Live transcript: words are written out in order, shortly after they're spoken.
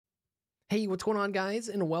Hey, what's going on, guys?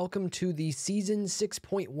 And welcome to the Season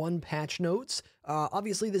 6.1 patch notes.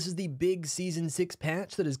 Obviously, this is the big Season 6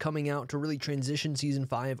 patch that is coming out to really transition Season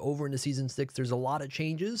 5 over into Season 6. There's a lot of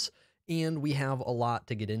changes, and we have a lot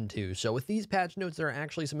to get into. So with these patch notes, there are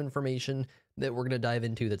actually some information that we're going to dive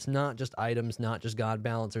into that's not just items, not just God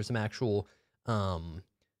balance. There's some actual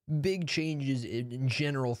big changes in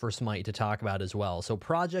general for Smite to talk about as well. So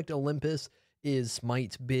Project Olympus is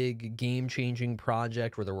Smite's big game-changing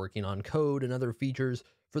project where they're working on code and other features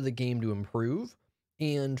for the game to improve.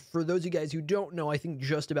 And for those of you guys who don't know, I think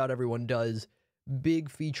just about everyone does,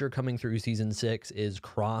 big feature coming through Season 6 is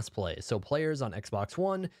crossplay. So players on Xbox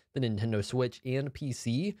One, the Nintendo Switch, and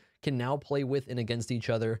PC can now play with and against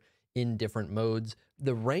each other in different modes.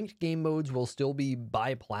 The ranked game modes will still be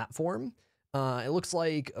by platform. It looks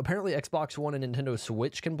like apparently Xbox One and Nintendo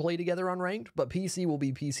Switch can play together on ranked, but PC will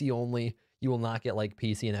be PC only. You will not get like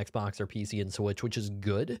PC and Xbox or PC and Switch, which is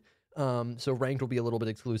good. So ranked will be a little bit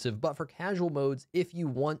exclusive, but for casual modes, if you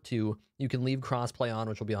want to, you can leave crossplay on,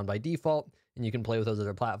 which will be on by default, and you can play with those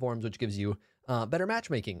other platforms, which gives you better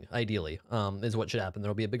matchmaking, ideally, is what should happen.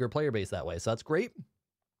 There'll be a bigger player base that way, so that's great.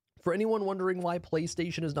 For anyone wondering why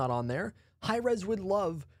PlayStation is not on there, Hi-Rez would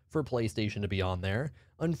love for PlayStation to be on there.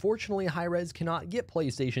 Unfortunately, Hi-Rez cannot get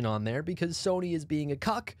PlayStation on there because Sony is being a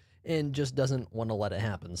cuck and just doesn't want to let it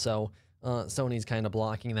happen. So Sony's kind of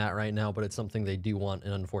blocking that right now, but it's something they do want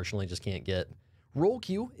and unfortunately just can't get. Roll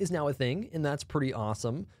queue is now a thing, and that's pretty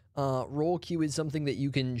awesome. Roll queue is something that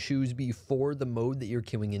you can choose before the mode that you're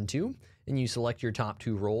queuing into, and you select your top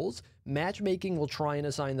 2 roles. Matchmaking will try and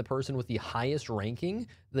assign the person with the highest ranking,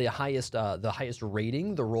 the highest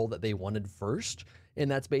rating, the role that they wanted first, and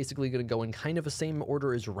that's basically going to go in kind of the same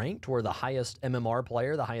order as ranked, where the highest MMR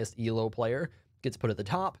player, the highest ELO player, gets put at the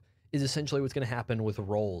top, is essentially what's going to happen with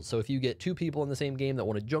roles. So if you get 2 people in the same game that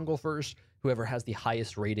want to jungle first, whoever has the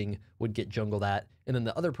highest rating would get jungle that, and then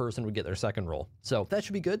the other person would get their second role. So that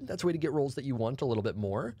should be good. That's a way to get roles that you want a little bit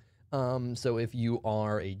more. So if you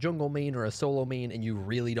are a jungle main or a solo main and you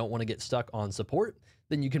really don't want to get stuck on support,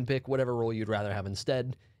 then you can pick whatever role you'd rather have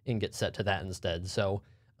instead and get set to that instead. So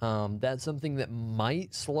that's something that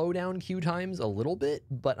might slow down queue times a little bit,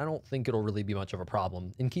 but I don't think it'll really be much of a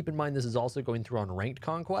problem. And keep in mind, this is also going through on Ranked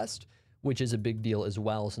Conquest, which is a big deal as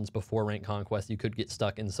well, since before Ranked Conquest, you could get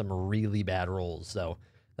stuck in some really bad roles. So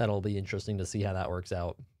that'll be interesting to see how that works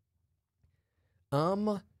out.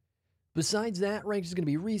 Besides that, ranked is going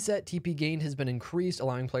to be reset. TP gain has been increased,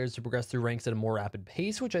 allowing players to progress through ranks at a more rapid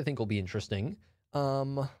pace, which I think will be interesting.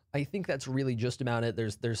 I think that's really just about it.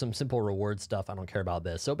 There's some simple reward stuff. I don't care about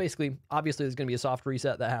this. So basically, obviously, there's going to be a soft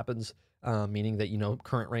reset that happens, meaning that, you know,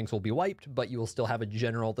 current ranks will be wiped, but you will still have a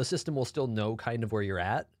general, the system will still know kind of where you're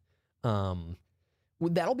at.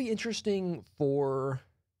 That'll be interesting for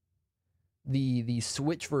the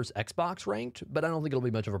Switch versus Xbox ranked, but I don't think it'll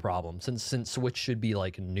be much of a problem since Switch should be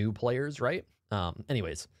like new players, right?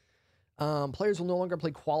 Anyways. Players will no longer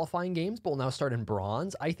play qualifying games, but will now start in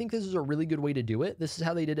bronze. I think this is a really good way to do it. This is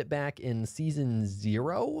how they did it back in Season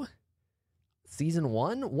 0, Season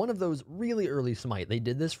 1, one of those really early Smite. They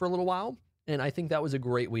did this for a little while, and I think that was a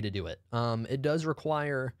great way to do it. It does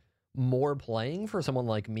require more playing for someone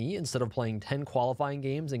like me. Instead of playing 10 qualifying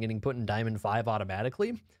games and getting put in Diamond 5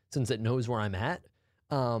 automatically, since it knows where I'm at,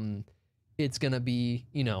 it's going to be,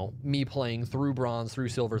 you know, me playing through bronze, through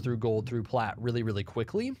silver, through gold, through plat really, really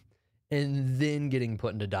quickly, and then getting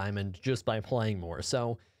put into diamond just by playing more.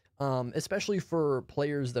 So especially for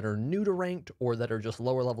players that are new to ranked or that are just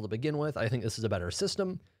lower level to begin with, I think this is a better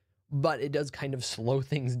system, but it does kind of slow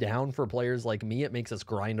things down for players like me. It makes us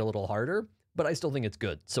grind a little harder, but I still think it's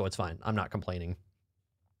good, so it's fine. I'm not complaining.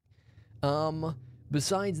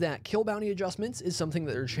 Besides that, kill bounty adjustments is something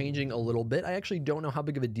that they're changing a little bit. I actually don't know how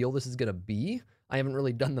big of a deal this is going to be. I haven't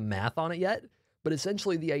really done the math on it yet, but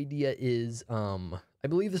essentially the idea is, I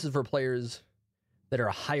believe this is for players that are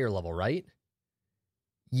a higher level, right?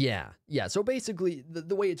 Yeah. So basically,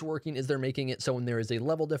 the way it's working is they're making it so when there is a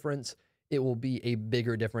level difference, it will be a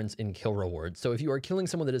bigger difference in kill rewards. So if you are killing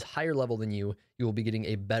someone that is higher level than you, you will be getting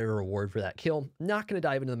a better reward for that kill. Not going to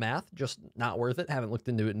dive into the math, just not worth it. Haven't looked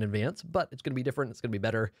into it in advance, but it's going to be different. It's going to be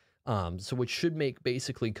better. So which should make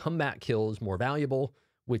basically comeback kills more valuable,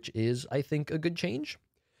 which is, I think, a good change.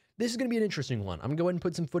 This is going to be an interesting one. I'm going to go ahead and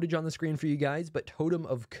put some footage on the screen for you guys, but Totem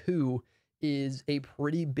of Ku is a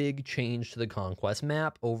pretty big change to the Conquest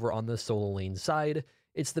map over on the solo lane side.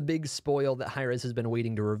 It's the big spoil that Hi-Rez has been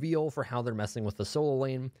waiting to reveal for how they're messing with the solo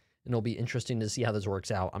lane, and it'll be interesting to see how this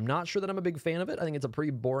works out. I'm not sure that I'm a big fan of it. I think it's a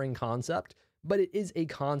pretty boring concept, but it is a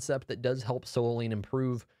concept that does help solo lane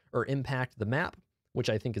improve or impact the map,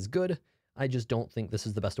 which I think is good. I just don't think this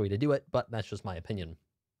is the best way to do it, but that's just my opinion.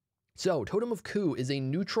 So Totem of Ku is a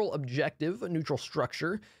neutral objective, a neutral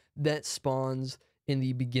structure that spawns in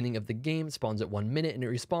the beginning of the game, spawns at 1 minute, and it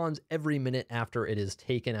respawns every minute after it is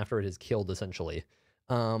taken, after it is killed, essentially.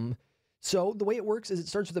 So the way it works is it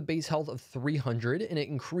starts with a base health of 300, and it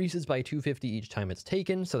increases by 250 each time it's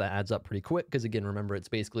taken, so that adds up pretty quick, because again, remember, it's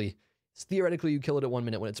theoretically, you kill it at 1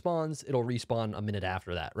 minute when it spawns, it'll respawn a minute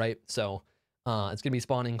after that, right? So it's going to be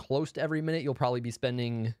spawning close to every minute. You'll probably be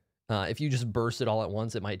spending, if you just burst it all at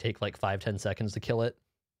once, it might take like 5-10 seconds to kill it.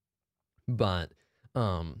 But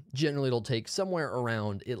generally, it'll take somewhere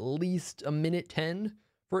around at least a minute 10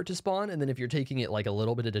 for it to spawn. And then if you're taking it like a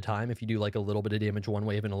little bit at a time, if you do like a little bit of damage one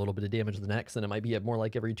wave and a little bit of damage the next, then it might be at more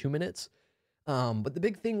like every 2 minutes. But the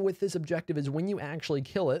big thing with this objective is when you actually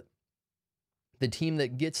kill it, the team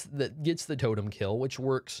that gets the totem kill, which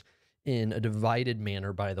works in a divided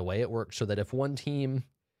manner, by the way, it works so that if one team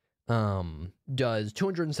does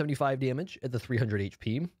 275 damage at the 300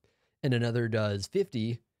 HP and another does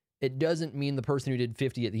 50, it doesn't mean the person who did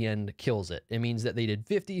 50 at the end kills it. It means that they did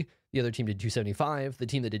 50, the other team did 275. The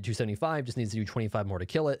team that did 275 just needs to do 25 more to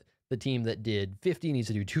kill it. The team that did 50 needs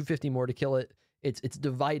to do 250 more to kill it. It's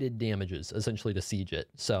divided damages, essentially, to siege it.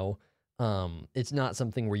 So it's not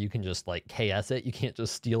something where you can just like KS it. You can't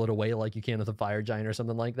just steal it away like you can with a fire giant or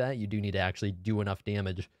something like that. You do need to actually do enough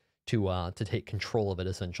damage to take control of it,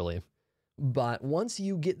 essentially. But once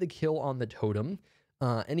you get the kill on the totem,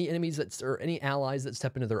 any enemies or any allies that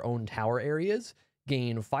step into their own tower areas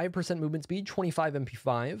gain 5% movement speed, 25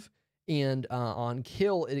 MP5, and on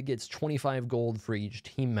kill, it gets 25 gold for each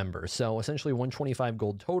team member. So essentially 125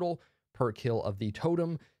 gold total per kill of the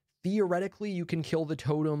totem. Theoretically, you can kill the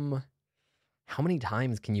totem. How many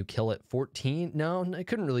times can you kill it? 14? No, I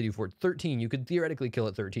couldn't really do 13. You could theoretically kill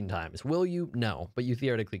it 13 times. Will you? No, but you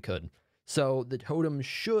theoretically could. So the totem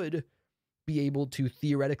should be able to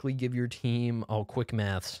theoretically give your team, quick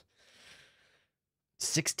maths,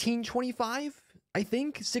 1625, I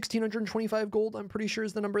think. 1625 gold, I'm pretty sure,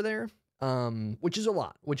 is the number there. Which is a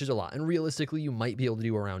lot. And realistically, you might be able to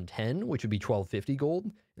do around 10, which would be 1250 gold.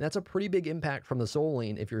 And that's a pretty big impact from the soul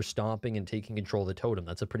lane if you're stomping and taking control of the totem.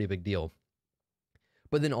 That's a pretty big deal.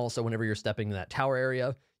 But then also, whenever you're stepping in that tower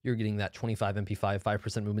area, you're getting that 25 MP5,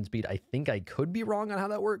 5% movement speed. I think I could be wrong on how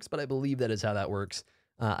that works, but I believe that is how that works.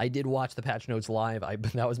 I did watch the patch notes live.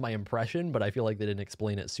 That was my impression, but I feel like they didn't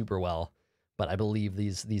explain it super well. But I believe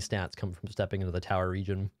these stats come from stepping into the tower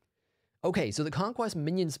region. Okay, so the Conquest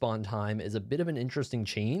minion spawn time is a bit of an interesting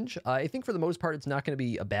change. I think for the most part, it's not going to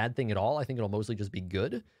be a bad thing at all. I think it'll mostly just be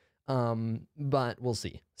good. But we'll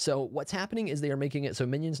see. So what's happening is they are making it so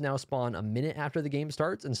minions now spawn a minute after the game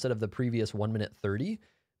starts instead of the previous 1 minute 30.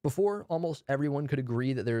 Before, almost everyone could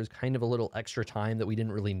agree that there's kind of a little extra time that we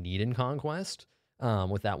didn't really need in Conquest.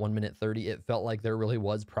 With that 1 minute 30, it felt like there really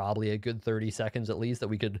was probably a good 30 seconds at least that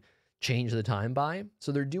we could change the time by.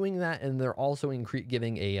 So they're doing that, and they're also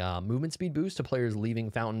giving a movement speed boost to players leaving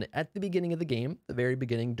Fountain at the beginning of the game, the very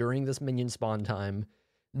beginning, during this minion spawn time,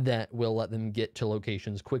 that will let them get to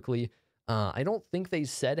locations quickly. I don't think they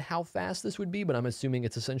said how fast this would be, but I'm assuming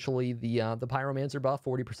it's essentially the Pyromancer buff,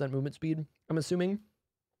 40% movement speed, I'm assuming.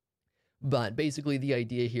 But basically the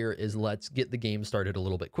idea here is let's get the game started a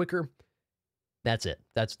little bit quicker. That's it.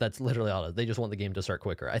 That's literally all it is. They just want the game to start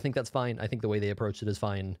quicker. I think that's fine. I think the way they approached it is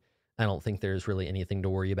fine. I don't think there's really anything to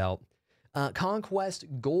worry about. Conquest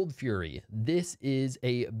Gold Fury. This is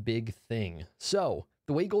a big thing. So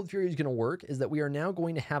the way Gold Fury is going to work is that we are now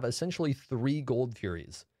going to have essentially 3 Gold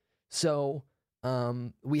Furies. So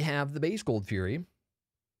we have the base Gold Fury,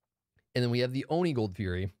 and then we have the Oni Gold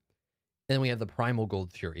Fury, and then we have the Primal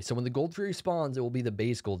Gold Fury. So when the Gold Fury spawns, it will be the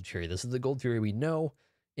base Gold Fury. This is the Gold Fury we know,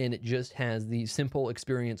 and it just has the simple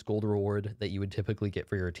experience gold reward that you would typically get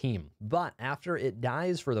for your team. But after it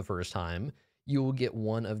dies for the first time, you will get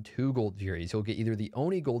one of 2 Gold Furies. You'll get either the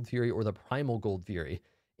Oni Gold Fury or the Primal Gold Fury.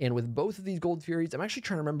 And with both of these Gold Furies, I'm actually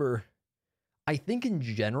trying to remember, I think in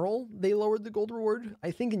general, they lowered the gold reward.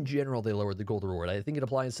 I think it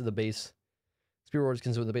applies to the base. Spear rewards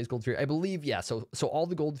consumed with the base Gold Fury. I believe, yeah, so all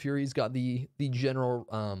the Gold Furies got the general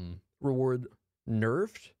reward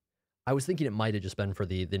nerfed. I was thinking it might have just been for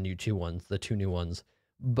the new 2 ones, the 2 new ones,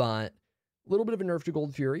 but a little bit of a nerf to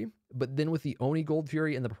Gold Fury. But then with the Oni Gold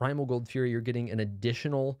Fury and the Primal Gold Fury, you're getting an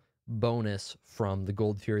additional bonus from the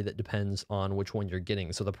Gold Fury that depends on which one you're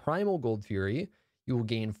getting. So the Primal Gold Fury, you will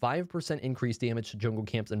gain 5% increased damage to jungle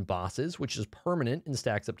camps and bosses, which is permanent and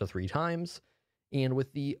stacks up to 3 times. And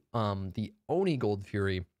with the Oni Gold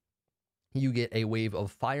Fury, you get a wave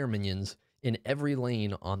of fire minions in every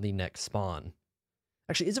lane on the next spawn.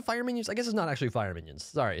 Actually, is it fire minions? I guess it's not actually fire minions.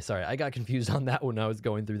 Sorry. I got confused on that when I was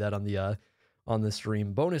going through that on the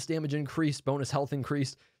stream. Bonus damage increased, bonus health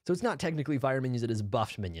increased. So it's not technically fire minions, it is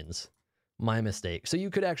buffed minions. My mistake. So you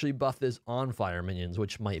could actually buff this on fire minions,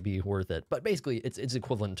 which might be worth it. But basically, it's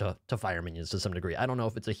equivalent to fire minions to some degree. I don't know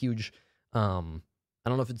if it's a huge, I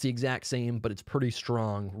don't know if it's the exact same, but it's pretty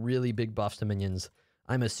strong, really big buffs to minions.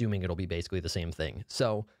 I'm assuming it'll be basically the same thing.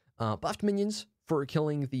 So buffed minions for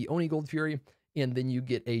killing the Oni Gold Fury, and then you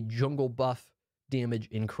get a jungle buff damage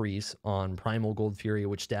increase on Primal Gold Fury,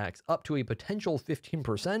 which stacks up to a potential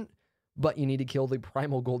 15%. But you need to kill the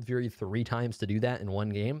Primal Gold Fury 3 times to do that in one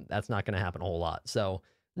game. That's not going to happen a whole lot. So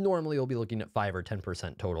normally you'll be looking at 5 or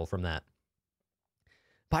 10% total from that.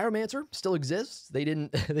 Pyromancer still exists. They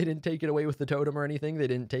didn't take it away with the totem or anything. They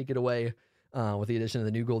didn't take it away with the addition of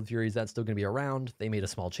the new Gold Furies. That's still going to be around. They made a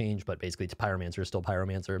small change, but basically Pyromancer is still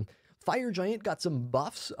Pyromancer. Fire Giant got some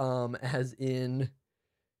buffs, as in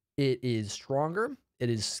it is stronger, it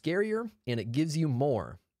is scarier, and it gives you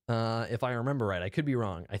more. If I remember right, I could be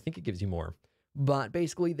wrong. I think it gives you more. But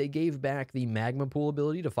basically, they gave back the Magma Pool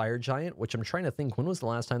ability to Fire Giant, which I'm trying to think, when was the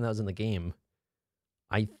last time that was in the game?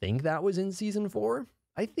 I think that was in Season 4.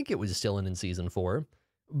 I think it was still in Season 4.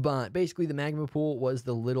 But basically, the Magma Pool was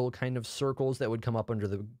the little kind of circles that would come up under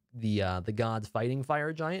the gods fighting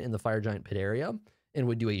Fire Giant in the Fire Giant pit area and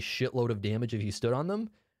would do a shitload of damage if you stood on them.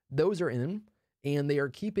 Those are in. And they are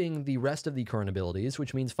keeping the rest of the current abilities,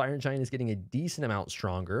 which means Fire Giant is getting a decent amount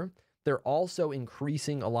stronger. They're also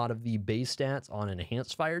increasing a lot of the base stats on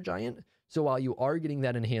Enhanced Fire Giant. So while you are getting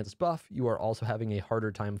that enhanced buff, you are also having a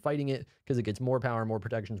harder time fighting it because it gets more power, more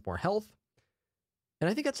protections, more health. And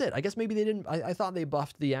I think that's it. I guess maybe they didn't... I thought they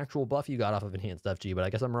buffed the actual buff you got off of Enhanced FG, but I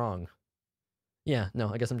guess I'm wrong. Yeah,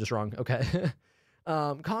 no, I guess I'm just wrong. Okay.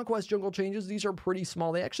 Conquest jungle changes, these are pretty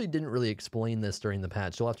small. They actually didn't really explain this during the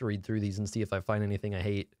patch. You'll have to read through these and see if I find anything I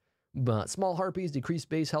hate. But small harpies decrease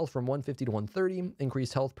base health from 150 to 130,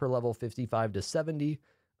 increased health per level 55 to 70.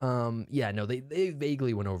 Yeah, no, they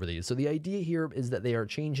vaguely went over these. So the idea here is that they are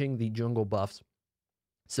changing the jungle buffs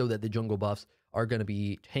so that the jungle buffs are going to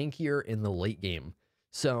be tankier in the late game.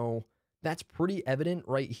 So that's pretty evident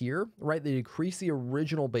right here, right? They decrease the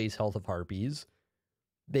original base health of harpies.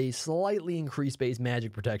 They slightly increased base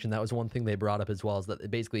magic protection. That was one thing they brought up as well, is that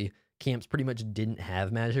basically camps pretty much didn't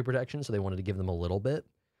have magic protection, so they wanted to give them a little bit.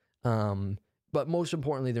 But most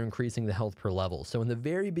importantly, they're increasing the health per level. So in the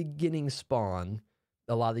very beginning spawn,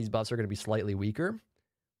 a lot of these buffs are going to be slightly weaker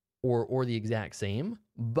or the exact same,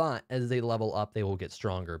 but as they level up, they will get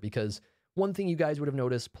stronger. Because one thing you guys would have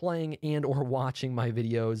noticed playing and or watching my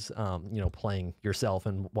videos, playing yourself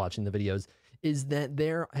and watching the videos, is that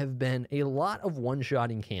there have been a lot of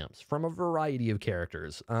one-shotting camps from a variety of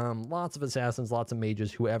characters. Lots of assassins, lots of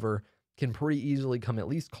mages, whoever can pretty easily come at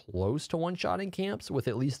least close to one-shotting camps with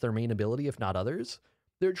at least their main ability, if not others.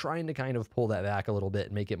 They're trying to kind of pull that back a little bit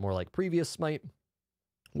and make it more like previous Smite,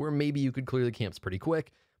 where maybe you could clear the camps pretty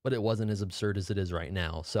quick, but it wasn't as absurd as it is right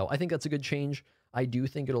now. So I think that's a good change. I do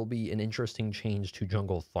think it'll be an interesting change to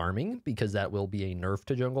jungle farming, because that will be a nerf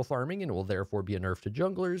to jungle farming and will therefore be a nerf to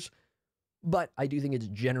junglers. But I do think it's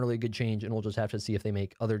generally a good change, and we'll just have to see if they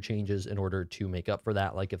make other changes in order to make up for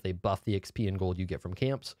that, like if they buff the XP and gold you get from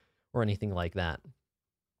camps or anything like that.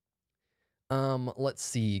 Let's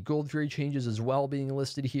see. Gold Fury changes as well being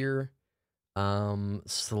listed here.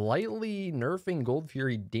 Slightly nerfing Gold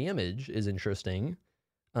Fury damage is interesting.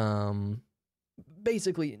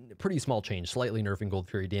 Basically, pretty small change. Slightly nerfing Gold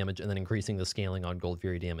Fury damage and then increasing the scaling on Gold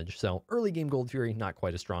Fury damage. So early game Gold Fury, not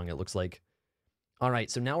quite as strong, it looks like. All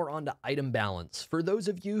right, so now we're on to item balance. For those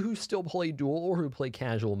of you who still play duel or who play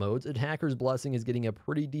casual modes, Attacker's Blessing is getting a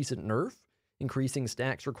pretty decent nerf, increasing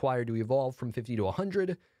stacks required to evolve from 50 to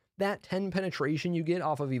 100. That 10 penetration you get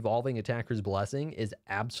off of evolving Attacker's Blessing is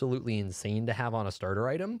absolutely insane to have on a starter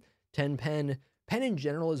item. 10 pen in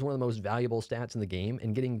general is one of the most valuable stats in the game,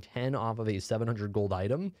 and getting 10 off of a 700 gold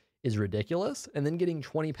item is ridiculous. And then getting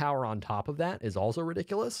 20 power on top of that is also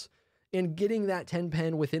ridiculous. And getting that 10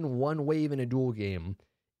 pen within one wave in a duel game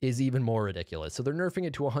is even more ridiculous. So they're nerfing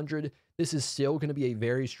it to 100. This is still going to be a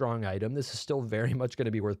very strong item. This is still very much going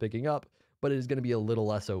to be worth picking up, but it is going to be a little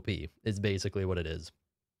less OP, is basically what it is.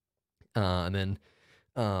 And then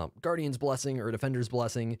Guardian's Blessing or Defender's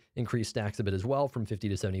Blessing increased stacks a bit as well from 50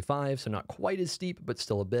 to 75, so not quite as steep, but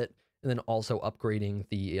still a bit. And then also upgrading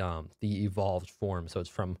the evolved form, so it's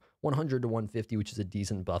from 100 to 150, which is a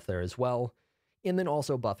decent buff there as well. And then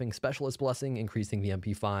also buffing Specialist Blessing, increasing the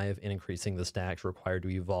MP5 and increasing the stacks required to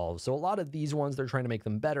evolve. So a lot of these ones, they're trying to make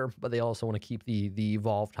them better, but they also want to keep the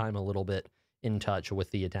evolve time a little bit in touch with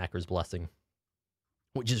the Attacker's Blessing.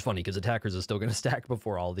 Which is funny, because Attackers is still going to stack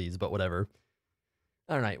before all these, but whatever.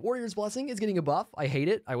 All right, Warrior's Blessing is getting a buff. I hate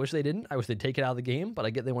it. I wish they didn't. I wish they'd take it out of the game, but I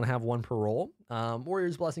get they want to have one per roll.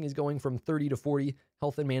 Warrior's Blessing is going from 30 to 40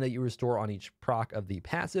 health and mana you restore on each proc of the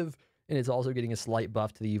passive, and it's also getting a slight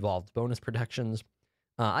buff to the evolved bonus protections.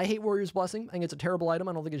 I hate Warrior's Blessing. I think it's a terrible item.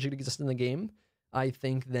 I don't think it should exist in the game. I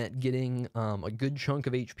think that getting a good chunk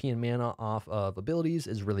of HP and mana off of abilities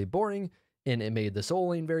is really boring, and it made the Soul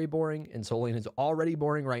Lane very boring, and Soul Lane is already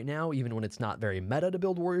boring right now, even when it's not very meta to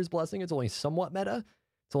build Warrior's Blessing. It's only somewhat meta.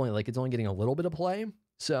 It's only getting a little bit of play.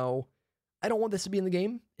 So I don't want this to be in the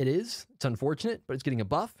game. It is. It's unfortunate, but it's getting a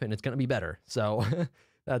buff, and it's going to be better. So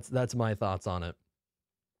that's my thoughts on it.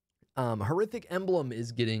 Horrific Emblem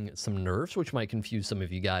is getting some nerfs, which might confuse some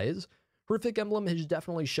of you guys. Horrific Emblem has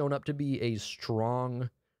definitely shown up to be a strong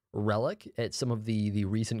relic at some of the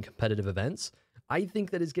recent competitive events. I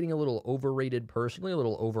think that it's getting a little overrated personally, a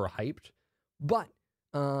little overhyped, but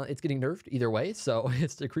it's getting nerfed either way. So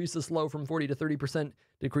it's decreased the slow from 40 to 30%,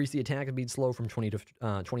 decrease the attack speed slow from 20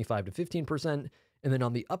 to 25 to 15%, and then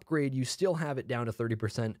on the upgrade, you still have it down to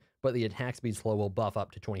 30%, but the attack speed slow will buff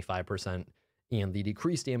up to 25%, and the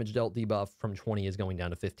decreased damage dealt debuff from 20 is going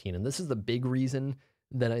down to 15. And this is the big reason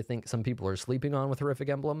that I think some people are sleeping on with Horrific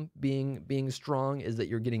Emblem being strong, is that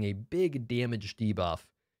you're getting a big damage debuff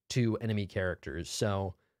to enemy characters.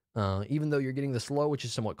 So even though you're getting the slow, which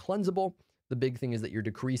is somewhat cleansable, the big thing is that you're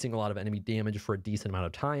decreasing a lot of enemy damage for a decent amount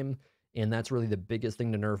of time, and that's really the biggest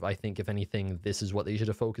thing to nerf. I think, if anything, this is what they should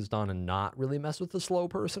have focused on and not really mess with the slow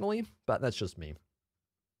personally, but that's just me.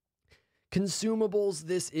 Consumables,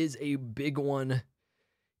 this is a big one.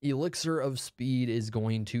 Elixir of Speed is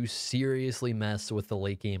going to seriously mess with the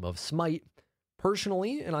late game of Smite.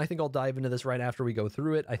 Personally, and I think I'll dive into this right after we go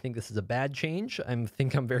through it, I think this is a bad change. I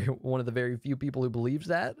think I'm one of the very few people who believes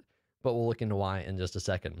that, but we'll look into why in just a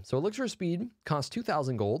second. So Elixir of Speed costs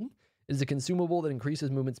 2,000 gold, is a consumable that increases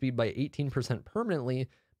movement speed by 18% permanently,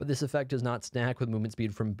 but this effect does not stack with movement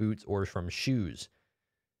speed from boots or from shoes.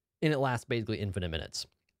 And it lasts basically infinite minutes.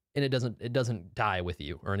 And it doesn't die with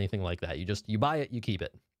you or anything like that. You buy it, you keep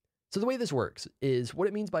it. So the way this works is, what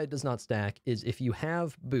it means by it does not stack is, if you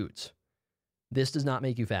have boots, this does not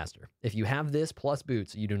make you faster. If you have this plus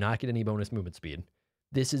boots, you do not get any bonus movement speed.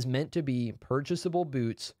 This is meant to be purchasable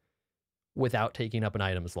boots without taking up an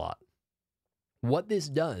item slot. What this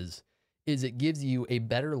does is it gives you a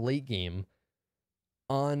better late game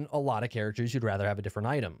on a lot of characters. You'd rather have a different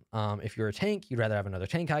item. If you're a tank, you'd rather have another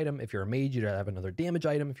tank item. If you're a mage, you'd rather have another damage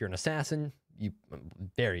item. If you're an assassin,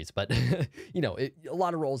 varies, but a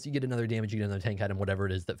lot of roles, you get another damage, you get another tank item, whatever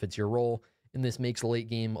it is that fits your role. And this makes late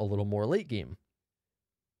game a little more late game.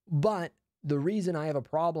 But the reason I have a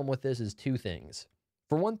problem with this is two things.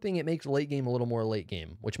 For one thing, it makes late game a little more late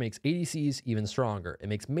game, which makes ADCs even stronger. It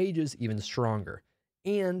makes mages even stronger.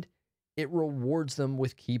 And it rewards them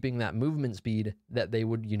with keeping that movement speed that they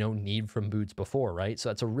would, need from boots before, right? So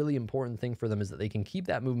that's a really important thing for them, is that they can keep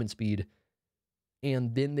that movement speed,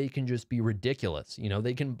 and then they can just be ridiculous.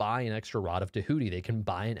 They can buy an extra Rod of Tahuti. They can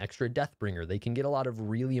buy an extra Deathbringer. They can get a lot of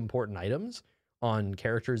really important items on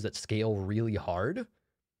characters that scale really hard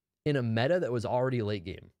in a meta that was already late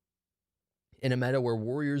game. In a meta where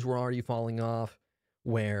warriors were already falling off,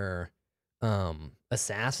 where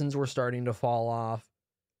assassins were starting to fall off.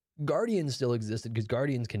 Guardians still existed because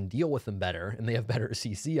Guardians can deal with them better and they have better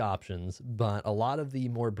CC options, but a lot of the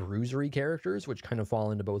more bruisery characters, which kind of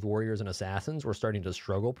fall into both warriors and assassins, were starting to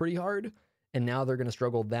struggle pretty hard, and now they're going to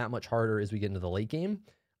struggle that much harder as we get into the late game.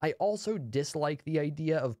 I also dislike the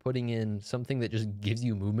idea of putting in something that just gives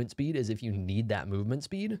you movement speed as if you need that movement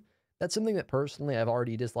speed. That's something that personally I've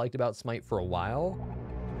already disliked about Smite for a while.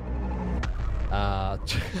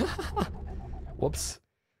 Whoops.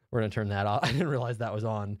 We're going to turn that off. I didn't realize that was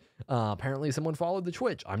on. Apparently someone followed the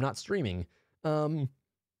Twitch. I'm not streaming. But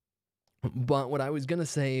what I was going to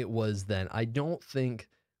say was that I don't think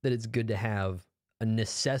that it's good to have a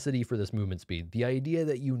necessity for this movement speed. The idea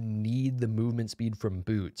that you need the movement speed from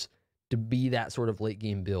boots to be that sort of late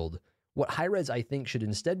game build. What Hi-Rez, I think, should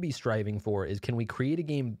instead be striving for is, can we create a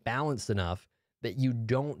game balanced enough that you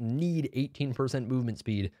don't need 18% movement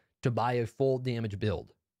speed to buy a full damage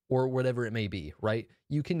build? Or whatever it may be, right?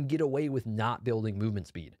 You can get away with not building movement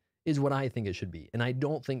speed, is what I think it should be. And I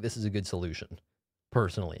don't think this is a good solution,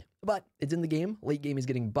 personally. But it's in the game. Late game is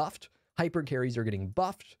getting buffed. Hyper carries are getting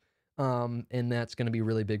buffed. And that's going to be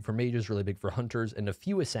really big for mages, really big for hunters, and a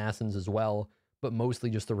few assassins as well. But mostly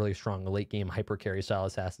just the really strong late game hyper carry style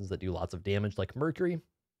assassins that do lots of damage, like Mookery.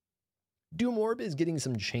 Doom Orb is getting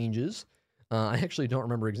some changes. I actually don't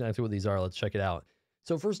remember exactly what these are. Let's check it out.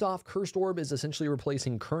 So first off, Cursed Orb is essentially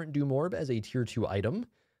replacing current Doom Orb as a tier 2 item.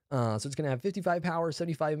 So it's going to have 55 power,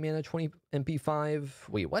 75 mana, 20 MP5.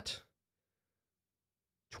 Wait, what?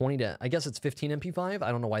 20 to, I guess it's 15 MP5.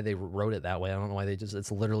 I don't know why they wrote it that way. I don't know why they just,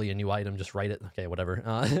 it's literally a new item. Just write it. Okay, whatever.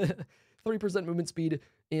 3% movement speed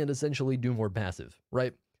and essentially Doom Orb passive,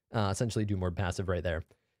 right? Essentially Doom Orb passive right there.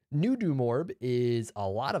 New Doom Orb is a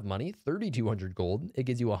lot of money, 3,200 gold. It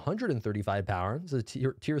gives you 135 power. It's a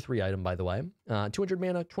tier 3 item, by the way. 200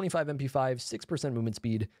 mana, 25 MP5, 6% movement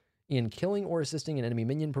speed. And killing or assisting an enemy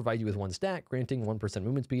minion provides you with 1 stack, granting 1%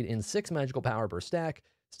 movement speed and 6 magical power per stack.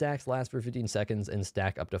 Stacks last for 15 seconds and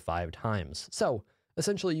stack up to 5 times. So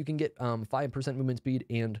essentially you can get 5% movement speed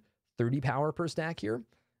and 30 power per stack here.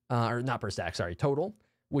 Or not per stack, sorry, total,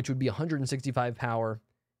 which would be 165 power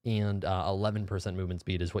and 11% movement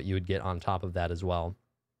speed is what you would get on top of that as well.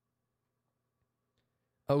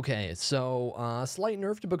 Okay, so slight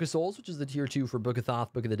nerf to Book of Souls, which is the tier 2 for Book of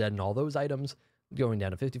Thoth, Book of the Dead, and all those items, going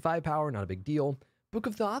down to 55 power, not a big deal. Book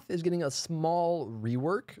of Thoth is getting a small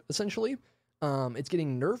rework, essentially. It's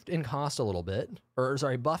getting nerfed in cost a little bit, or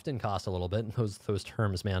sorry, buffed in cost a little bit. Those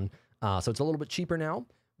terms, man. So it's a little bit cheaper now,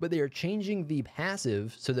 but they are changing the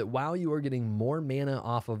passive so that while you are getting more mana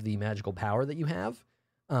off of the magical power that you have,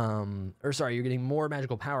 or sorry, you're getting more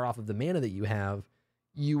magical power off of the mana that you have,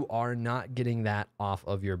 you are not getting that off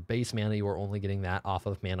of your base mana. You are only getting that off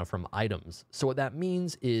of mana from items. So what that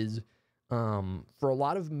means is, for a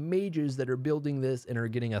lot of mages that are building this and are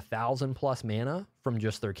getting 1,000+ mana from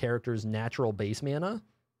just their character's natural base mana,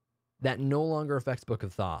 that no longer affects Book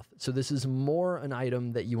of Thoth. So this is more an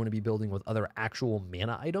item that you want to be building with other actual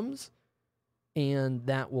mana items, and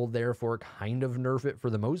that will therefore kind of nerf it for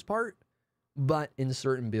the most part, but in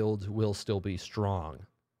certain builds will still be strong.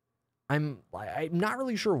 I'm not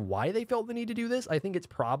really sure why they felt the need to do this. I think it's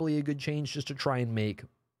probably a good change just to try and make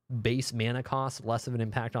base mana costs less of an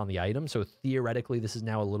impact on the item. So theoretically, this is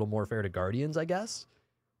now a little more fair to Guardians, I guess.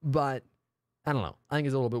 But I don't know. I think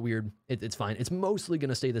it's a little bit weird. It's fine. It's mostly going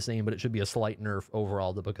to stay the same, but it should be a slight nerf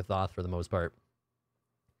overall to Book of Thoth for the most part.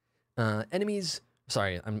 Enemies,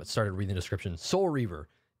 sorry, I started reading the description. Soul Reaver.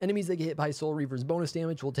 Enemies that get hit by Soul Reaver's bonus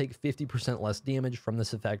damage will take 50% less damage from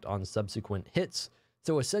this effect on subsequent hits.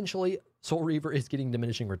 So essentially, Soul Reaver is getting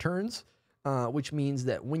diminishing returns, which means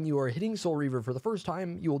that when you are hitting Soul Reaver for the first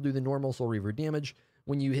time, you will do the normal Soul Reaver damage.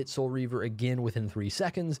 When you hit Soul Reaver again within 3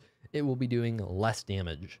 seconds, it will be doing less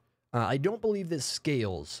damage. I don't believe this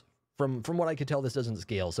scales. From what I could tell, this doesn't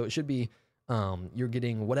scale. So it should be you're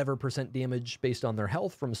getting whatever percent damage based on their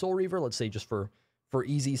health from Soul Reaver. Let's say just for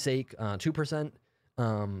easy sake, 2%.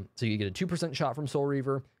 So you get a 2% shot from Soul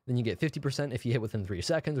Reaver. Then you get 50% if you hit within 3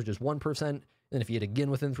 seconds, which is 1%. Then if you hit again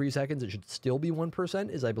within 3 seconds, it should still be 1%,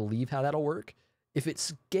 is I believe how that'll work. If it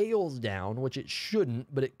scales down, which it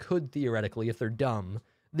shouldn't, but it could theoretically if they're dumb,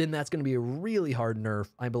 then that's going to be a really hard nerf.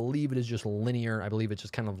 I believe it is just linear. I believe it's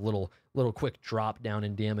just kind of little quick drop down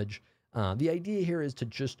in damage. The idea here is to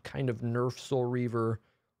just kind of nerf Soul Reaver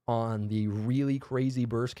on the really crazy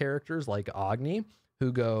burst characters like Agni,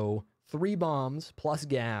 who go 3 bombs plus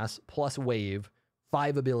gas plus wave,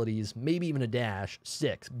 5 abilities, maybe even a dash,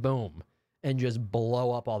 6, boom, and just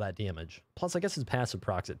blow up all that damage. Plus, I guess his passive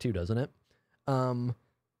procs it too, doesn't it?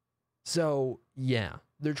 So yeah,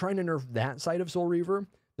 they're trying to nerf that side of Soul Reaver.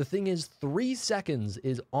 The thing is, 3 seconds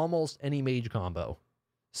is almost any mage combo.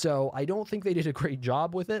 So I don't think they did a great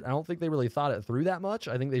job with it. I don't think they really thought it through that much.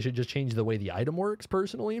 I think they should just change the way the item works,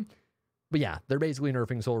 personally. But yeah, they're basically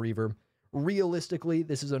nerfing Soul Reaver. Realistically,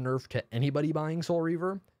 this is a nerf to anybody buying Soul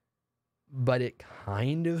Reaver, but it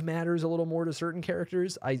kind of matters a little more to certain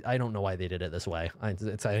characters. I don't know why they did it this way. I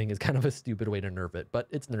think it's kind of a stupid way to nerf it, but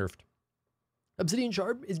it's nerfed. Obsidian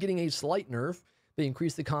Shard is getting a slight nerf. They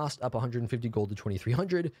increased the cost up 150 gold to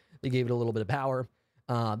 2,300. They gave it a little bit of power.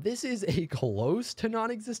 This is a close to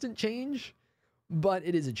non-existent change, but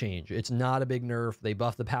it is a change. It's not a big nerf. They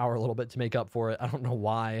buffed the power a little bit to make up for it. I don't know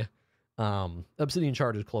why. Obsidian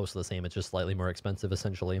Shard is close to the same. It's just slightly more expensive,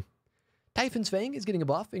 essentially. Typhon's Fang is getting a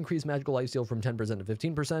buff. Increased magical lifesteal from 10% to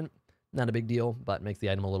 15%. Not a big deal, but makes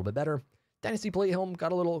the item a little bit better. Dynasty Plate Helm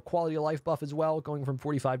got a little quality of life buff as well, going from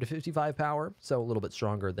 45 to 55 power, so a little bit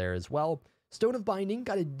stronger there as well. Stone of Binding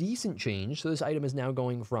got a decent change, so this item is now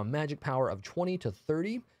going from magic power of 20 to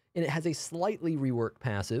 30, and it has a slightly reworked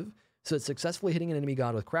passive, so that successfully hitting an enemy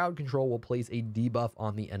god with crowd control will place a debuff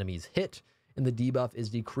on the enemy's hit, and the debuff is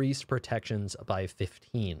decreased protections by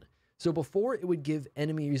 15. So before it would give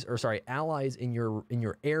allies in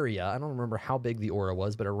your area, I don't remember how big the aura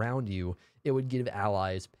was, but around you, it would give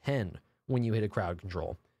allies pen when you hit a crowd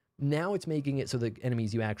control. Now it's making it so the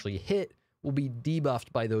enemies you actually hit will be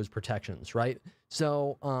debuffed by those protections, right?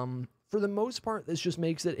 So for the most part, this just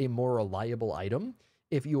makes it a more reliable item.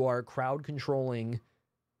 If you are crowd controlling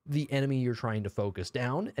the enemy you're trying to focus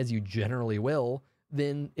down, as you generally will,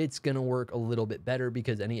 then it's going to work a little bit better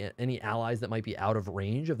because any allies that might be out of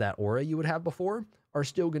range of that aura you would have before are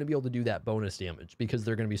still going to be able to do that bonus damage because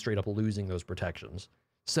they're going to be straight up losing those protections.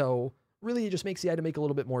 So really, it just makes the item make a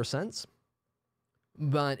little bit more sense,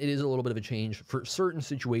 but it is a little bit of a change. For certain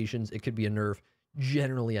situations, it could be a nerf.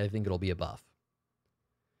 Generally, I think it'll be a buff.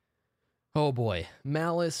 Oh boy,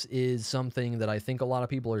 Malice is something that I think a lot of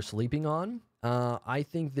people are sleeping on. I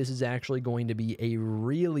think this is actually going to be a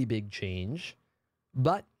really big change,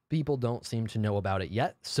 but people don't seem to know about it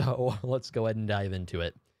yet, so let's go ahead and dive into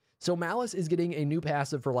it. So Malice is getting a new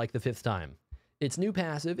passive for like the 5th time. Its new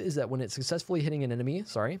passive is that when it's successfully hitting an enemy,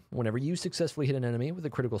 whenever you successfully hit an enemy with a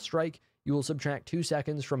critical strike, you will subtract 2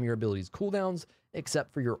 seconds from your ability's cooldowns,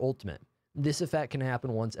 except for your ultimate. This effect can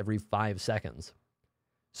happen once every 5 seconds.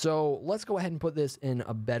 So let's go ahead and put this in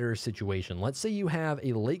a better situation. Let's say you have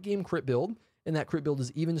a late game crit build, and that crit build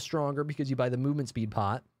is even stronger because you buy the movement speed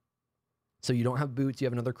pot. So you don't have boots, you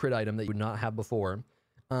have another crit item that you would not have before.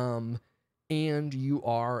 And you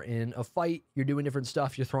are in a fight, you're doing different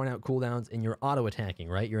stuff, you're throwing out cooldowns, and you're auto-attacking,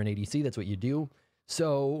 right? You're an ADC, that's what you do.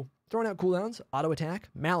 So throwing out cooldowns, auto-attack,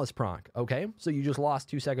 Malice proc, okay? So you just lost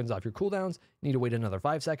 2 seconds off your cooldowns, need to wait another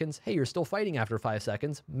 5 seconds. Hey, you're still fighting after 5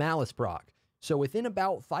 seconds, Malice proc. So within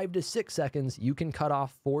about 5 to 6 seconds, you can cut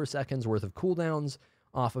off 4 seconds worth of cooldowns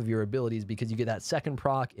off of your abilities because you get that second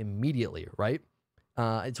proc immediately, right?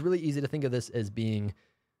 It's really easy to think of this as being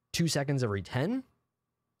 2 seconds every 10.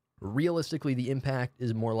 Realistically, the impact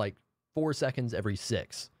is more like 4 seconds every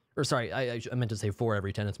 6. Or sorry, I meant to say 4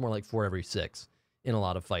 every 10. It's more like 4 every 6 in a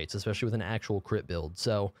lot of fights, especially with an actual crit build.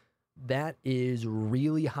 So that is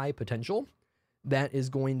really high potential. That is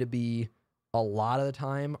going to be a lot of the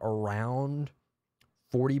time around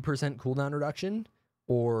 40% cooldown reduction,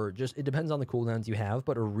 or just, it depends on the cooldowns you have,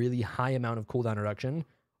 but a really high amount of cooldown reduction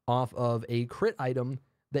off of a crit item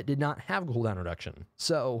that did not have cooldown reduction.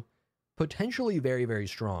 So potentially very, very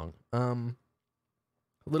strong.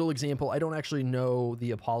 Little example, I don't actually know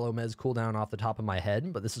the Apollo Mez cooldown off the top of my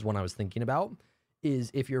head, but this is one I was thinking about,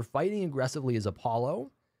 is if you're fighting aggressively as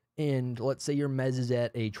Apollo, and let's say your Mez is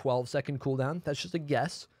at a 12-second cooldown, that's just a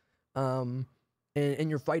guess, and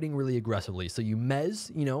you're fighting really aggressively. So you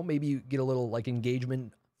Mez, you know, maybe you get a little like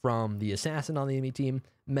engagement from the assassin on the enemy team,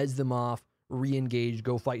 Mez them off, re-engage,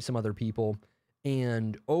 go fight some other people,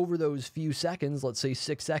 and over those few seconds, let's say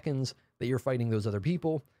 6 seconds that you're fighting those other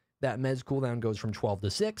people, that Mez cooldown goes from 12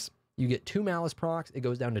 to 6. You get 2 Malice procs, it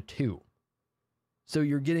goes down to 2. So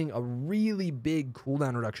you're getting a really big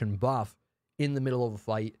cooldown reduction buff in the middle of a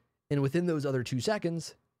fight, and within those other 2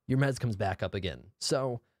 seconds, your Mez comes back up again.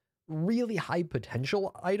 So really high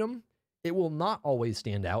potential item. It will not always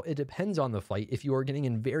stand out. It depends on the fight. If you are getting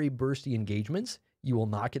in very bursty engagements, you will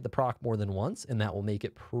not get the proc more than once, and that will make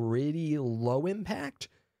it pretty low impact.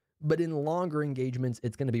 But in longer engagements,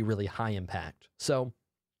 it's going to be really high impact. So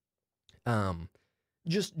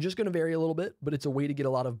just going to vary a little bit, but it's a way to get a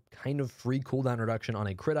lot of kind of free cooldown reduction on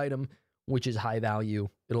a crit item, which is high value.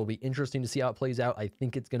 It'll be interesting to see how it plays out. I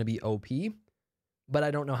think it's going to be OP, but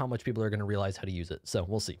I don't know how much people are going to realize how to use it. So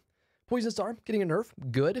we'll see. Poison Star getting a nerf,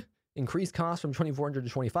 good. Increased cost from 2,400 to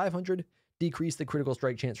 2,500. Decrease the critical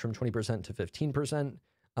strike chance from 20% to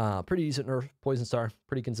 15%. Pretty decent nerf. Poison Star,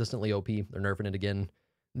 pretty consistently OP. They're nerfing it again.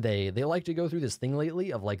 They like to go through this thing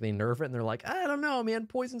lately of like they nerf it and they're like, I don't know, man.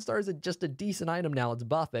 Poison Star is just a decent item now. Let's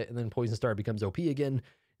buff it. And then Poison Star becomes OP again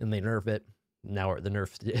and they nerf it. Now we're at the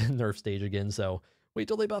nerf stage again. So wait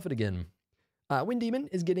till they buff it again. Wind Demon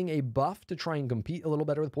is getting a buff to try and compete a little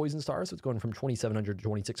better with Poison Star. So it's going from 2,700 to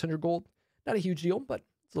 2,600 gold. Not a huge deal, but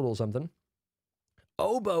it's a little something.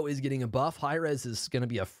 Oboe is getting a buff. Hi-Rez is going to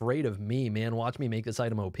be afraid of me, man. Watch me make this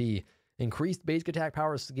item OP. Increased basic attack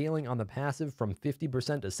power scaling on the passive from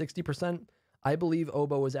 50% to 60%. I believe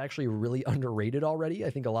Oboe is actually really underrated already. I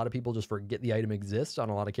think a lot of people just forget the item exists on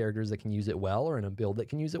a lot of characters that can use it well or in a build that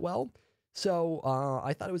can use it well. So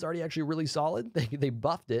I thought it was already actually really solid. They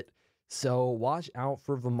buffed it. So watch out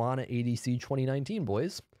for Vamana ADC 2019,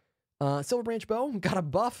 boys. Silver Branch Bow, got a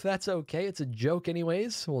buff. That's okay. It's a joke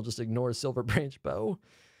anyways. We'll just ignore Silver Branch Bow.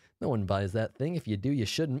 No one buys that thing. If you do, you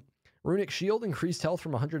shouldn't. Runic Shield, increased health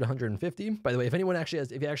from 100 to 150. By the way, if anyone actually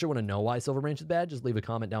has, if you actually want to know why Silver Branch is bad, just leave a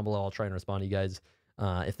comment down below. I'll try and respond to you guys.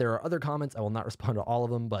 If there are other comments, I will not respond to all of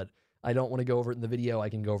them, but I don't want to go over it in the video. I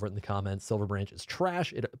can go over it in the comments. Silver Branch is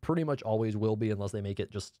trash. It pretty much always will be unless they make it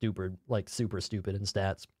just stupid, like super stupid in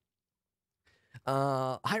stats.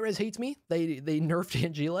 Hi-Rez hates me. They nerfed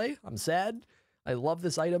Angele. I'm sad. I love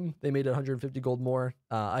this item. They made it 150 gold more.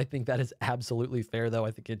 I think that is absolutely fair, though.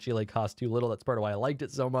 I think Angele cost too little. That's part of why I liked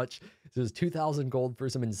it so much. It was 2,000 gold for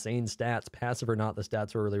some insane stats. Passive or not, the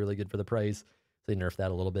stats were really, really good for the price. So they nerfed that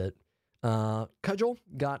a little bit. Cudgel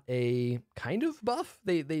got a kind of buff.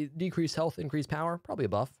 They decrease health, increase power, probably a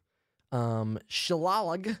buff.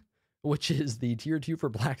 Shalalag, which is the tier 2 for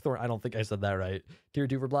Blackthorn. I don't think I said that right. Tier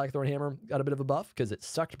 2 for Blackthorn Hammer got a bit of a buff because it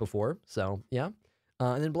sucked before. So yeah.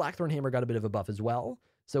 And then Blackthorn Hammer got a bit of a buff as well.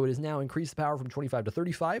 So it has now increased the power from 25 to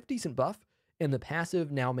 35, decent buff. And the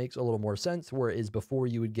passive now makes a little more sense, whereas before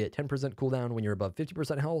you would get 10% cooldown when you're above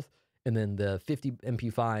 50% health, and then the 50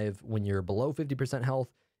 MP5 when you're below 50% health.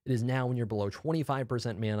 It is now when you're below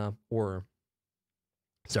 25% mana, or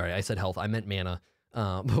sorry, I said health, I meant mana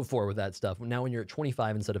before with that stuff. Now when you're at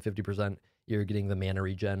 25 instead of 50%, you're getting the mana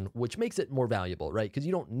regen, which makes it more valuable, right? Because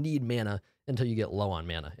you don't need mana until you get low on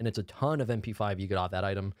mana, and it's a ton of MP5 you get off that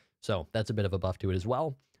item, so that's a bit of a buff to it as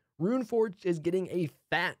well. Runeforged is getting a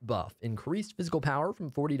fat buff, increased physical power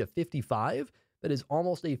from 40 to 55. That is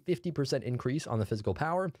almost a 50% increase on the physical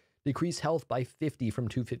power. Decreased health by 50 from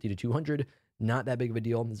 250 to 200. Not that big of a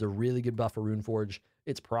deal. It's a really good buff for Runeforged.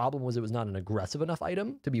 Its problem was it was not an aggressive enough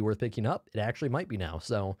item to be worth picking up. It actually might be now.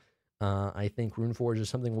 So I think Runeforged is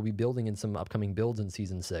something we'll be building in some upcoming builds in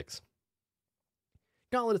Season 6.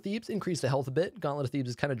 Gauntlet of Thebes increased the health a bit. Gauntlet of Thebes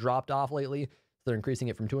has kind of dropped off lately. So they're increasing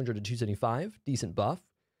it from 200 to 275. Decent buff.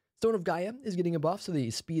 Stone of Gaia is getting a buff, so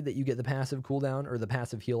the speed that you get the passive cooldown, or the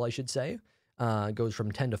passive heal, I should say, goes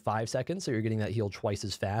from 10 to 5 seconds, so you're getting that heal twice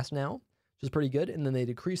as fast now, which is pretty good. And then they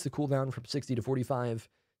decrease the cooldown from 60 to 45,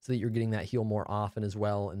 so that you're getting that heal more often as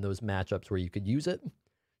well in those matchups where you could use it.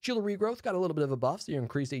 Shield of Regrowth got a little bit of a buff, so you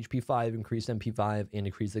increased HP 5, increased MP 5, and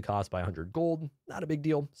increased the cost by 100 gold. Not a big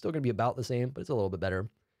deal. Still going to be about the same, but it's a little bit better.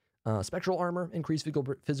 Spectral Armor increased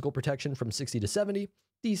physical protection from 60 to 70.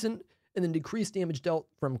 Decent. And then decreased damage dealt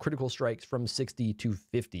from critical strikes from 60 to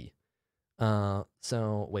 50.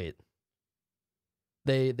 So wait,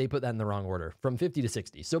 they put that in the wrong order, from 50 to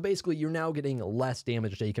 60. So basically you're now getting less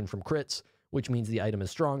damage taken from crits, which means the item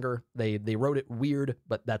is stronger. They wrote it weird,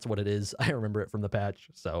 but that's what it is. I remember it from the patch.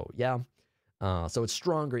 So yeah, so it's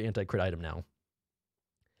stronger anti-crit item now.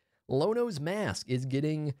 Lono's Mask is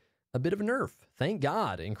getting a bit of a nerf. Thank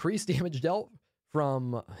God. Increased damage dealt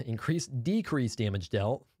from decreased damage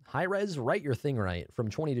dealt. Hi-Rez, write your thing right, from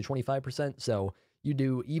 20 to 25%. So you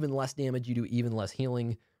do even less damage, you do even less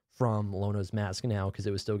healing from Lono's Mask now, because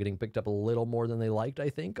it was still getting picked up a little more than they liked, I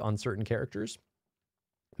think, on certain characters.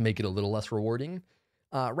 Make it a little less rewarding.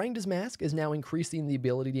 Rangda's Mask is now increasing the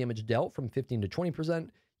ability damage dealt from 15 to 20%.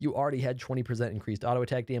 You already had 20% increased auto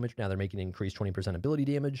attack damage. Now they're making it increase 20% ability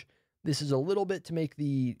damage. This is a little bit to make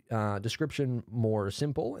the description more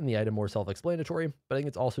simple and the item more self-explanatory, but I think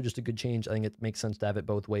it's also just a good change. I think it makes sense to have it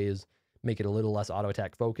both ways, make it a little less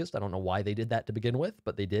auto-attack focused. I don't know why they did that to begin with,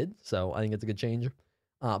 but they did, so I think it's a good change.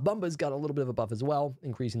 Bumba's got a little bit of a buff as well,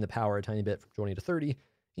 increasing the power a tiny bit from 20 to 30,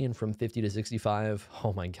 and from 50 to 65.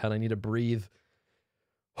 Oh my god, I need to breathe.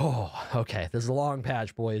 Oh, okay, this is a long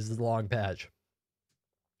patch, boys. This is a long patch.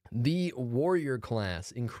 The Warrior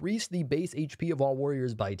class. Increase the base HP of all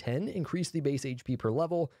warriors by 10. Increase the base HP per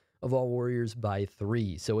level of all warriors by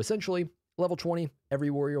 3. So essentially, level 20, every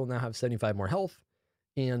warrior will now have 75 more health,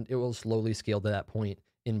 and it will slowly scale to that point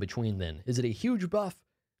in between then. Is it a huge buff?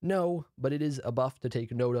 No, but it is a buff to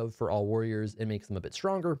take note of for all warriors. It makes them a bit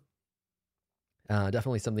stronger.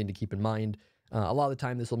 Definitely something to keep in mind. A lot of the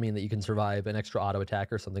time, this will mean that you can survive an extra auto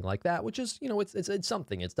attack or something like that, which is, you know, it's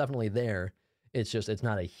something. It's definitely there. It's just, it's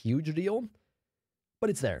not a huge deal, but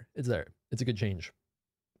it's there. It's there. It's a good change.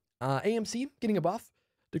 AMC getting a buff.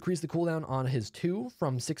 Decrease the cooldown on his 2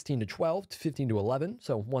 from 16 to 12 to 15 to 11,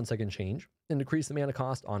 so 1 second change. And decrease the mana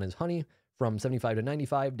cost on his Honey from 75 to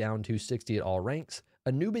 95 down to 60 at all ranks.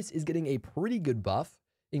 Anubis is getting a pretty good buff,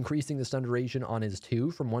 increasing the stun duration on his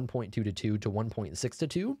 2 from 1.2 to 2 to 1.6 to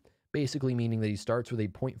 2, basically meaning that he starts with a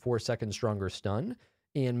 0.4 second stronger stun,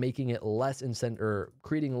 and making it less incentive, or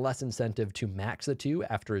creating less incentive to max the 2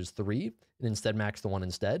 after his 3, and instead max the 1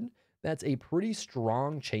 instead. That's a pretty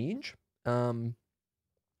strong change.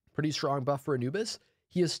 Pretty strong buff for Anubis.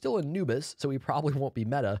 He is still Anubis, so he probably won't be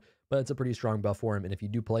meta, but it's a pretty strong buff for him. And if you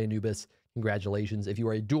do play Anubis, congratulations. If you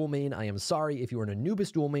are a dual main, I am sorry. If you are an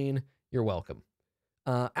Anubis dual main, you're welcome.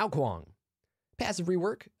 Aokwang. Passive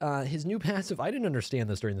rework. His new passive, I didn't understand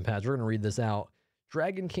this during the patch. We're going to read this out.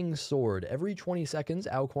 Dragon King's Sword. Every 20 seconds,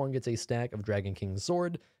 Aokwang gets a stack of Dragon King's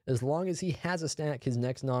Sword. As long as he has a stack, his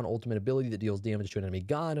next non-ultimate ability that deals damage to an enemy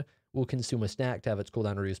god will consume a stack to have its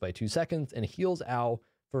cooldown reduced by 2 seconds, and heals Ao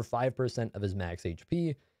for 5% of his max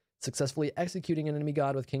HP. Successfully executing an enemy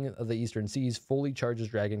god with King of the Eastern Seas fully charges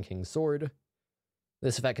Dragon King's Sword.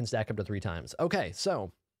 This effect can stack up to 3 times. Okay,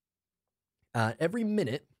 so every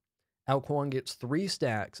minute, Aokwang gets 3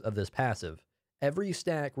 stacks of this passive. Every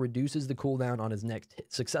stack reduces the cooldown on his next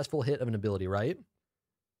successful hit of an ability, right?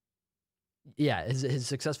 Yeah, his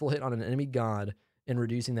successful hit on an enemy god and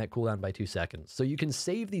reducing that cooldown by 2 seconds. So you can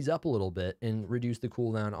save these up a little bit and reduce the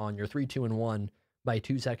cooldown on your 3, 2, and 1 by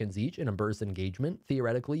 2 seconds each in a burst engagement.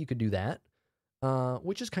 Theoretically, you could do that,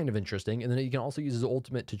 which is kind of interesting. And then you can also use his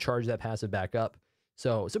ultimate to charge that passive back up.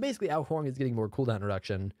 So basically, Ao Huang is getting more cooldown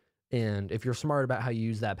reduction. And if you're smart about how you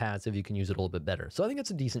use that passive, you can use it a little bit better. So I think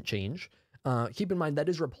it's a decent change. Keep in mind, that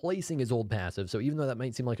is replacing his old passive. So even though that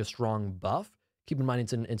might seem like a strong buff, keep in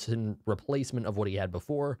mind it's in replacement of what he had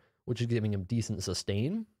before, which is giving him decent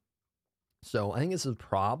sustain. So I think this is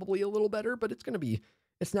probably a little better, but it's not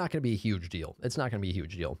going to be a huge deal. It's not going to be a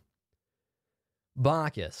huge deal.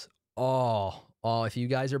 Bacchus. Oh, if you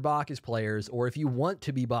guys are Bacchus players, or if you want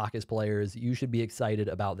to be Bacchus players, you should be excited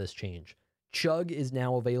about this change. Chug is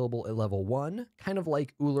now available at level 1, kind of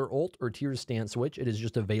like Uller Ult or Tyr's Stance Switch. It is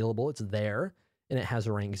just available, it's there, and it has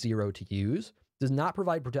a rank 0 to use. Does not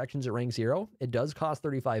provide protections at rank 0. It does cost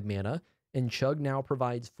 35 mana, and Chug now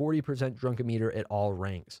provides 40% drunken meter at all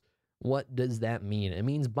ranks. What does that mean? It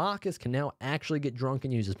means Bacchus can now actually get drunk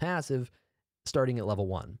and use his passive starting at level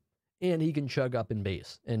 1. And he can chug up in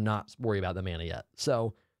base and not worry about the mana yet.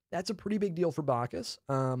 So that's a pretty big deal for Bacchus.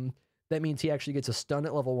 That means he actually gets a stun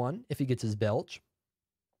at level 1 if he gets his belch.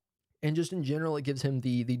 And just in general, it gives him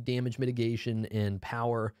the damage mitigation and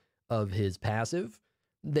power of his passive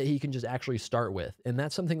that he can just actually start with. And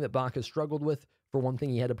that's something that Bacchus struggled with. For one thing,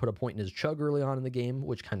 he had to put a point in his chug early on in the game,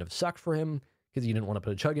 which kind of sucked for him because he didn't want to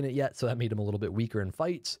put a chug in it yet. So that made him a little bit weaker in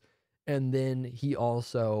fights. And then he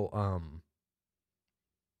also,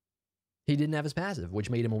 he didn't have his passive, which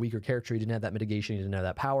made him a weaker character. He didn't have that mitigation. He didn't have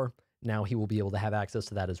that power. Now he will be able to have access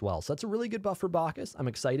to that as well. So that's a really good buff for Bacchus. I'm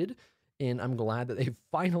excited, and I'm glad that they've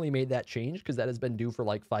finally made that change because that has been due for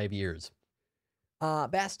like 5 years.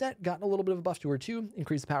 Bastet gotten a little bit of a buff to her too.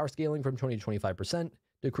 Increased power scaling from 20 to 25%.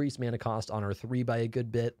 Decreased mana cost on her 3 by a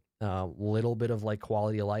good bit. Little bit of like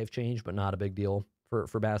quality of life change, but not a big deal for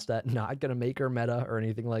Bastet. Not going to make her meta or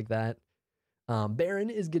anything like that. Baron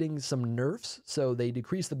is getting some nerfs. So they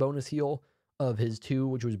decreased the bonus heal of his 2,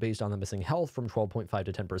 which was based on the missing health from 12.5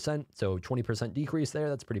 to 10%. So 20% decrease there.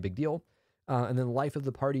 That's a pretty big deal. And then life of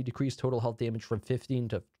the party decreased total health damage from 15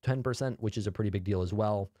 to 10%, which is a pretty big deal as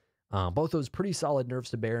well. Both those pretty solid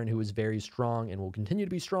nerfs to Baron, who is very strong and will continue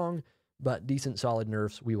to be strong, but decent solid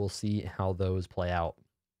nerfs. We will see how those play out.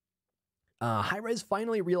 Hi-Rez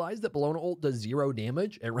finally realized that Bellona ult does 0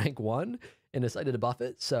 damage at rank 1 and decided to buff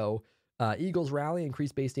it. So Eagle's Rally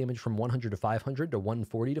increased base damage from 100 to 500 to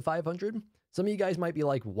 140 to 500. Some of you guys might be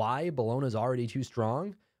like, why? Bellona's already too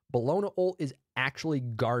strong. Bellona ult is actually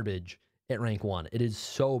garbage at rank 1. It is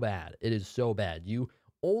so bad. It is so bad. You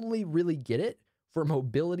only really get it for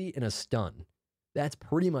mobility and a stun. That's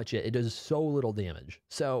pretty much it. It does so little damage.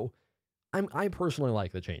 So I personally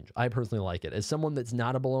like the change. I personally like it. As someone that's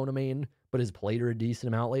not a Bellona main, but has played her a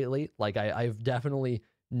decent amount lately, like I've definitely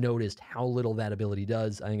noticed how little that ability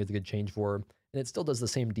does. I think it's a good change for her. And it still does the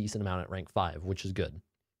same decent amount at rank 5, which is good.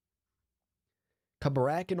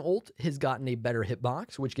 Kabrakan ult has gotten a better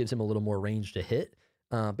hitbox, which gives him a little more range to hit.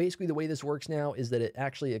 Basically, the way this works now is that it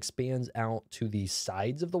actually expands out to the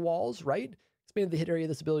sides of the walls, right? Expand the hit area of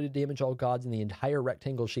this ability to damage all gods in the entire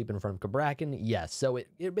rectangle shape in front of Kabrakan. Yes, so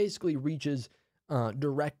it basically reaches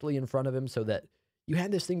directly in front of him so that you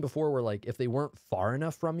had this thing before where, like, if they weren't far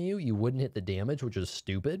enough from you, you wouldn't hit the damage, which is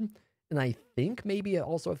stupid. And I think maybe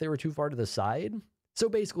also if they were too far to the side. So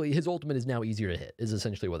basically, his ultimate is now easier to hit, is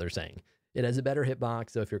essentially what they're saying. It has a better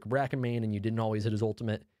hitbox, so if you're Kabrakan main and you didn't always hit his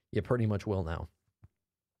ultimate, you pretty much will now.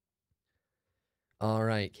 All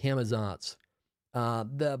right, Camazotz.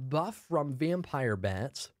 The buff from Vampire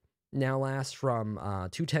Bats now lasts from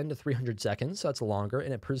 210 to 300 seconds, so that's longer,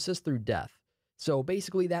 and it persists through death. So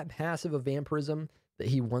basically that passive of vampirism that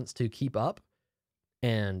he wants to keep up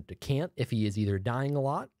and can't if he is either dying a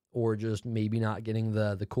lot or just maybe not getting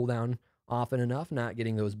the cooldown often enough, not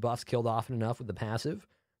getting those buffs killed often enough with the passive,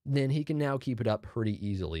 then he can now keep it up pretty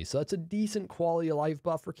easily. So that's a decent quality of life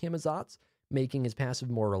buff for Camazotz, making his passive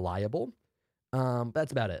more reliable.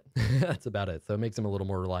 That's about it. That's about it. So it makes him a little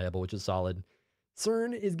more reliable, which is solid.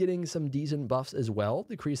 Cern is getting some decent buffs as well.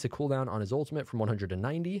 Decrease the cooldown on his ultimate from 100 to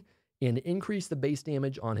 90, and increase the base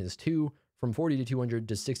damage on his 2 from 40 to 200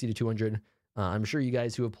 to 60 to 200. I'm sure you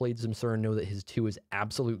guys who have played some Cern know that his 2 is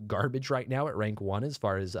absolute garbage right now at rank 1 as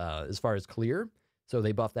far as clear. So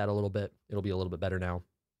they buffed that a little bit. It'll be a little bit better now.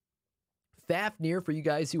 Fafnir, for you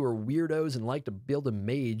guys who are weirdos and like to build a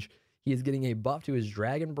mage, he is getting a buff to his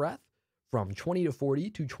Dragon Breath from 20 to 40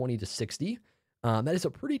 to 20 to 60. That is a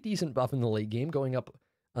pretty decent buff in the late game, going up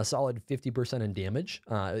a solid 50% in damage,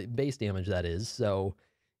 base damage that is. So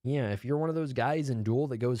yeah, if you're one of those guys in duel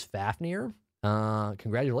that goes Fafnir,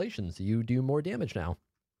 Congratulations, you do more damage now.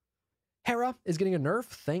 Hera is getting a nerf.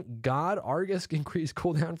 Thank God. Argus increased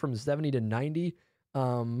cooldown from 70 to 90.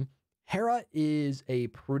 Hera is a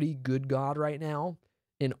pretty good god right now.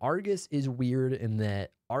 And Argus is weird in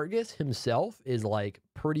that Argus himself is like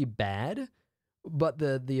pretty bad, but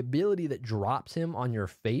the ability that drops him on your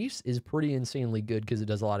face is pretty insanely good because it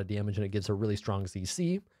does a lot of damage and it gives a really strong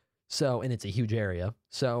CC. So, and it's a huge area.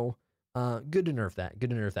 So, good to nerf that.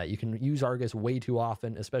 Good to nerf that. You can use Argus way too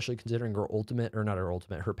often, especially considering her ultimate, or not her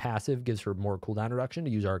ultimate, her passive gives her more cooldown reduction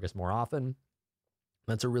to use Argus more often.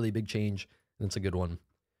 That's a really big change. That's a good one.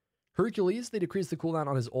 Hercules, they decreased the cooldown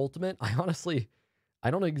on his ultimate. I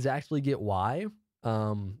don't exactly get why,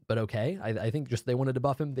 but okay. I think just they wanted to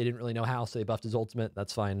buff him. They didn't really know how, so they buffed his ultimate.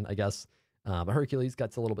 That's fine, I guess. But Hercules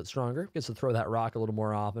gets a little bit stronger, gets to throw that rock a little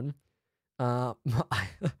more often.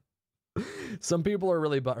 Some people are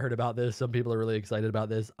really butthurt about this. Some people are really excited about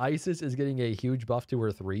this. Isis is getting a huge buff to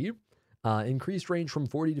her 3. Increased range from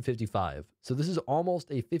 40 to 55. So this is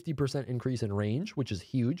almost a 50% increase in range, which is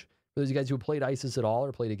huge. For those of you guys who played Isis at all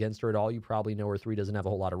or played against her at all, you probably know her 3 doesn't have a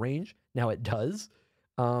whole lot of range. Now it does.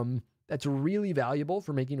 That's really valuable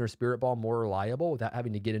for making her Spirit Ball more reliable without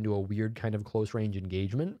having to get into a weird kind of close range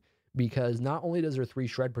engagement, because not only does her 3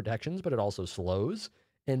 shred protections, but it also slows.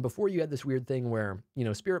 And before you had this weird thing where, you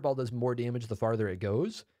know, Spirit Ball does more damage the farther it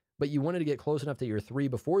goes, but you wanted to get close enough to your 3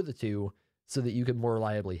 before the 2 so that you could more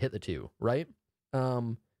reliably hit the 2, right?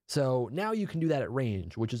 So now you can do that at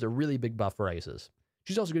range, which is a really big buff for Isis.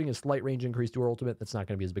 She's also getting a slight range increase to her ultimate. That's not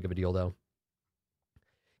going to be as big of a deal, though.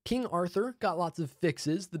 King Arthur got lots of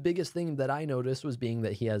fixes. The biggest thing that I noticed was being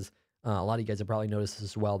that he has, a lot of you guys have probably noticed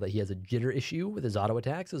this as well, that he has a jitter issue with his auto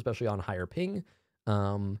attacks, especially on higher ping.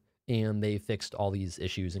 And they fixed all these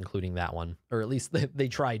issues, including that one, or at least they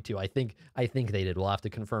tried to. I think they did. We'll have to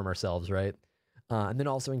confirm ourselves, right? And then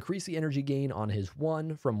also increase the energy gain on his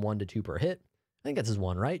 1 from 1 to 2 per hit. I think that's his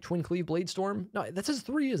 1, right? Twin Cleave Blade Storm? No, that's his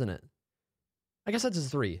 3, isn't it? I guess that's his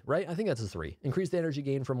 3, right? I think that's his 3. Increase the energy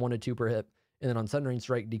gain from 1 to 2 per hit. And then on Sudden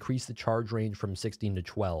Strike, decrease the charge range from 16 to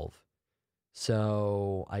 12.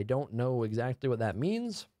 So I don't know exactly what that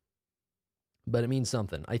means, but it means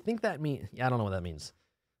something. I think that means, I don't know what that means.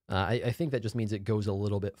 I think that just means it goes a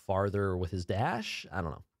little bit farther with his dash. I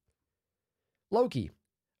don't know. Loki.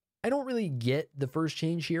 I don't really get the first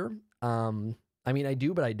change here. I mean, I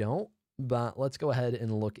do, but I don't. But let's go ahead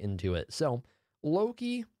and look into it. So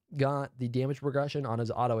Loki got the damage progression on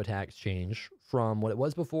his auto attacks change from what it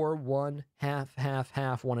was before, 1, half, half,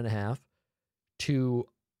 half, 1.5, to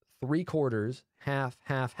 3/4, half,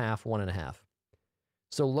 half, half, 1.5.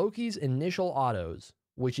 So Loki's initial autos,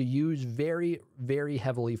 which you use very, very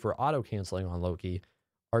heavily for auto canceling on Loki,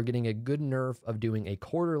 are getting a good nerf of doing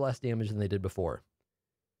 1/4 less damage than they did before.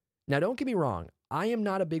 Now, don't get me wrong. I am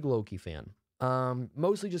not a big Loki fan,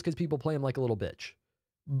 mostly just because people play him like a little bitch.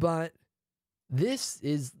 But this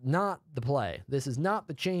is not the play. This is not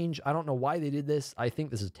the change. I don't know why they did this. I think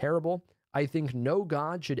this is terrible. I think no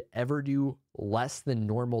god should ever do less than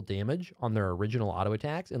normal damage on their original auto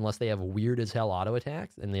attacks unless they have weird as hell auto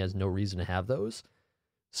attacks and they has no reason to have those.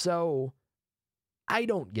 So I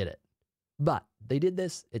don't get it. But they did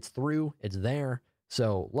this. It's through. It's there.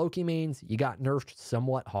 So Loki mains, you got nerfed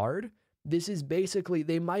somewhat hard. This is basically,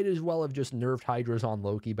 they might as well have just nerfed Hydras on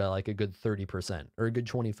Loki by like a good 30% or a good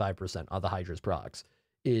 25% of the Hydras procs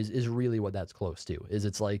is really what that's close to. Is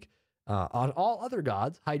it's like on all other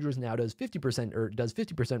gods, Hydras now does 50% or does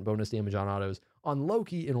 50% bonus damage on autos. On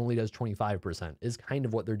Loki, it only does 25% is kind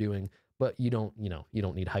of what they're doing. But you don't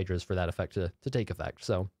need Hydras for that effect to take effect.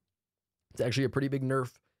 So it's actually a pretty big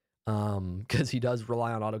nerf because he does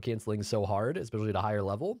rely on auto canceling so hard, especially at a higher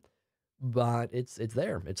level. But it's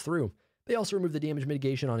there. It's through. They also removed the damage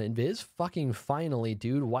mitigation on Invis. Fucking finally,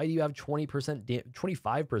 dude. Why do you have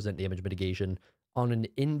 25% damage mitigation on an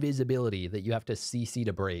invisibility that you have to CC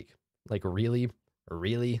to break? Like, really?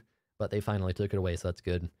 Really? But they finally took it away, so that's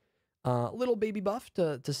good. Little baby buff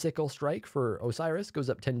to Sickle Strike for Osiris. Goes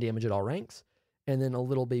up 10 damage at all ranks. And then a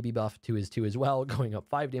little baby buff to his 2 as well, going up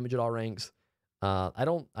 5 damage at all ranks. I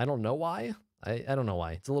don't know why. I don't know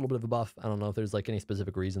why. It's a little bit of a buff. I don't know if there's like any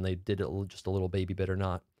specific reason they did it just a little baby bit or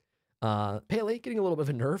not. Pele getting a little bit of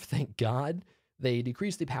a nerf, thank God. They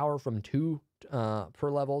decreased the power from 2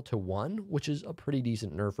 per level to 1, which is a pretty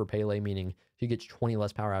decent nerf for Pele, meaning she gets 20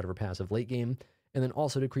 less power out of her passive late game. And then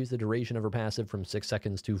also decrease the duration of her passive from 6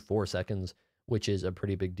 seconds to 4 seconds, which is a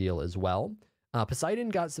pretty big deal as well. Poseidon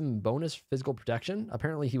got some bonus physical protection.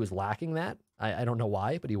 Apparently he was lacking that. I don't know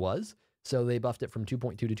why, but he was. So they buffed it from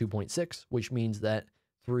 2.2 to 2.6, which means that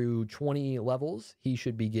through 20 levels, he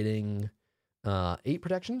should be getting 8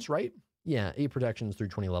 protections, right? Yeah, 8 protections through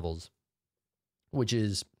 20 levels. which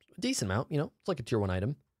is a decent amount. You know, it's like a tier 1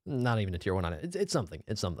 item. Not even a tier 1 item. It's something.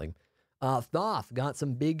 It's something. Thoth got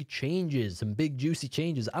some big changes, some big juicy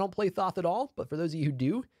changes. I don't play Thoth at all, but for those of you who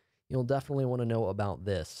do, you'll definitely want to know about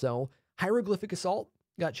this. So Hieroglyphic Assault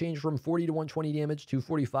got changed from 40 to 120 damage to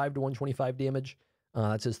 45 to 125 damage.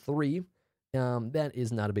 That's his 3. That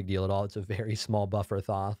is not a big deal at all. It's a very small buff for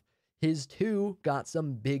Thoth. His 2 got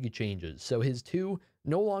some big changes. So his 2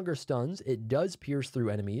 no longer stuns. It does pierce through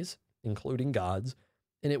enemies, including gods,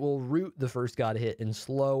 and it will root the first god hit and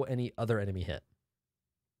slow any other enemy hit.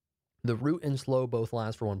 The root and slow both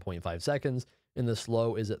last for 1.5 seconds, and the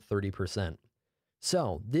slow is at 30%.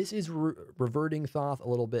 So this is reverting Thoth a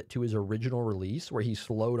little bit to his original release, where he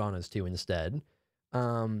slowed on his 2 instead.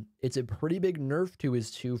 It's a pretty big nerf to his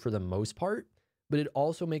 2 for the most part, but it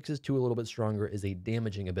also makes his 2 a little bit stronger as a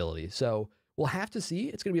damaging ability. So we'll have to see.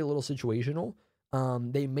 It's going to be a little situational.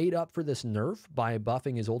 They made up for this nerf by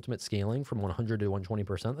buffing his ultimate scaling from 100 to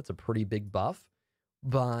 120%. That's a pretty big buff.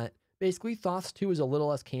 But basically, Thoth's 2 is a little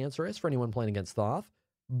less cancerous for anyone playing against Thoth,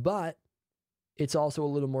 but it's also a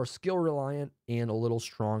little more skill reliant and a little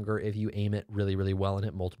stronger if you aim it really, really well and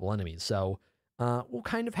hit multiple enemies. So we'll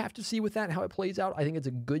kind of have to see with that how it plays out. I think it's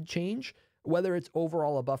a good change. Whether it's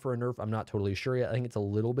overall a buff or a nerf, I'm not totally sure yet. I think it's a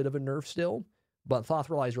little bit of a nerf still, but Thoth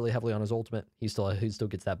relies really heavily on his ultimate. He still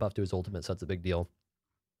gets that buff to his ultimate, so that's a big deal.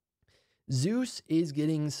 Zeus is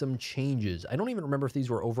getting some changes. I don't even remember if these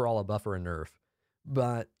were overall a buff or a nerf,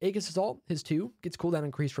 but Aegis Assault, his 2, gets cooldown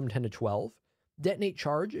increased from 10 to 12. Detonate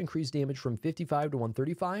Charge increased damage from 55 to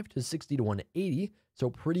 135 to 60 to 180, so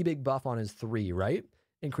pretty big buff on his 3, right?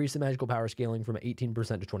 Increase the magical power scaling from 18%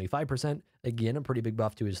 to 25%. Again, a pretty big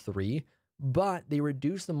buff to his 3. But they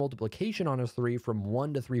reduced the multiplication on his 3 from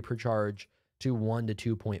 1 to 3 per charge to 1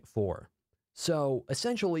 to 2.4. So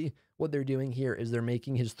essentially, what they're doing here is they're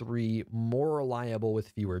making his 3 more reliable with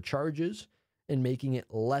fewer charges and making it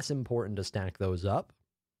less important to stack those up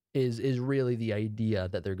is really the idea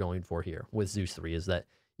that they're going for here with Zeus 3, is that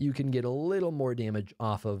you can get a little more damage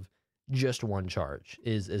off of just 1 charge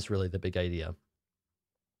is really the big idea.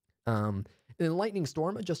 And then Lightning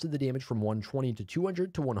Storm adjusted the damage from 120 to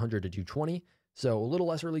 200 to 100 to 220. So a little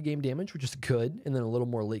less early game damage, which is good, and then a little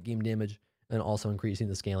more late game damage, and also increasing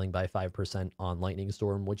the scaling by 5% on Lightning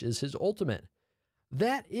Storm, which is his ultimate.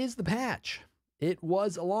 That is the patch. It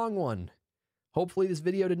was a long one. Hopefully this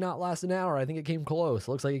video did not last an hour. I think it came close.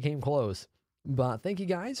 Looks like it came close. But thank you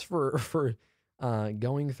guys for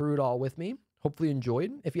going through it all with me. Hopefully you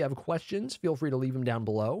enjoyed. If you have questions, feel free to leave them down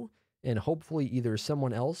below. And hopefully either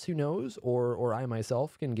someone else who knows or I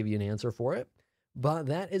myself can give you an answer for it. But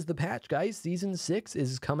that is the patch, guys. Season 6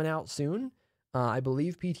 is coming out soon. I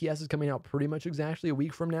believe PTS is coming out pretty much exactly a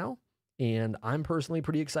week from now. And I'm personally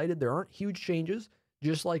pretty excited. There aren't huge changes.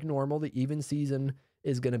 Just like normal, the even season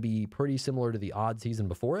is going to be pretty similar to the odd season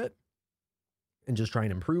before it. And just try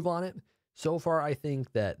and improve on it. So far, I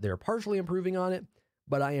think that they're partially improving on it.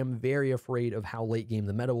 But I am very afraid of how late game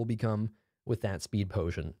the meta will become with that speed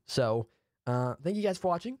potion. So thank you guys for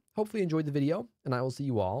watching. Hopefully you enjoyed the video, and I will see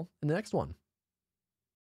you all in the next one.